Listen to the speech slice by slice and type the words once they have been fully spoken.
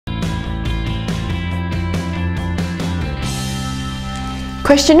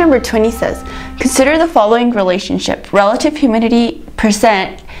Question number 20 says, consider the following relationship. Relative humidity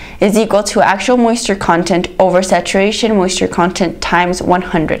percent is equal to actual moisture content over saturation moisture content times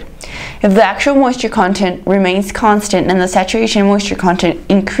 100. If the actual moisture content remains constant and the saturation moisture content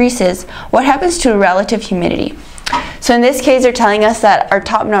increases, what happens to relative humidity? So in this case, they're telling us that our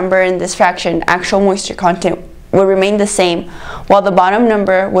top number in this fraction, actual moisture content, would remain the same while the bottom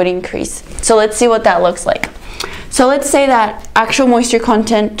number would increase. So let's see what that looks like. So let's say that actual moisture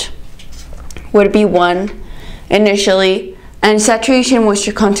content would be 1 initially, and saturation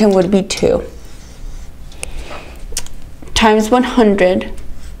moisture content would be 2 times 100.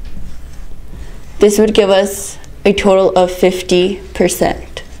 This would give us a total of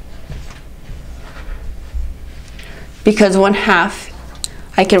 50%. Because 1/2,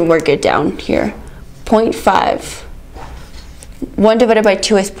 I can work it down here. 0.5. 1 divided by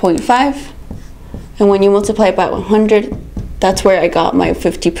 2 is 0.5. And when you multiply it by 100, that's where I got my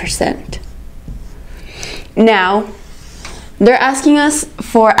 50%. Now, they're asking us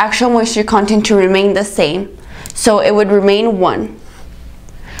for actual moisture content to remain the same. So it would remain 1.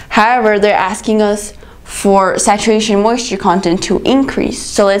 However, they're asking us for saturation moisture content to increase.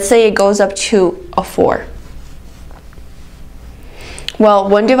 So let's say it goes up to a 4. Well,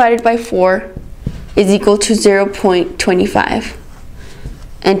 1 divided by 4 is equal to 0.25.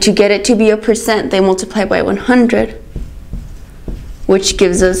 And to get it to be a percent, they multiply by 100, which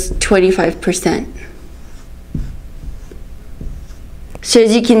gives us 25%. So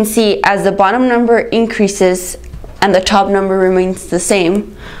as you can see, as the bottom number increases and the top number remains the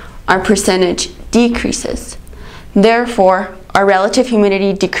same, our percentage decreases. Therefore, our relative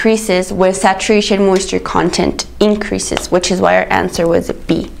humidity decreases with saturation moisture content increases, which is why our answer was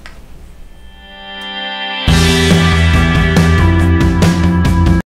B.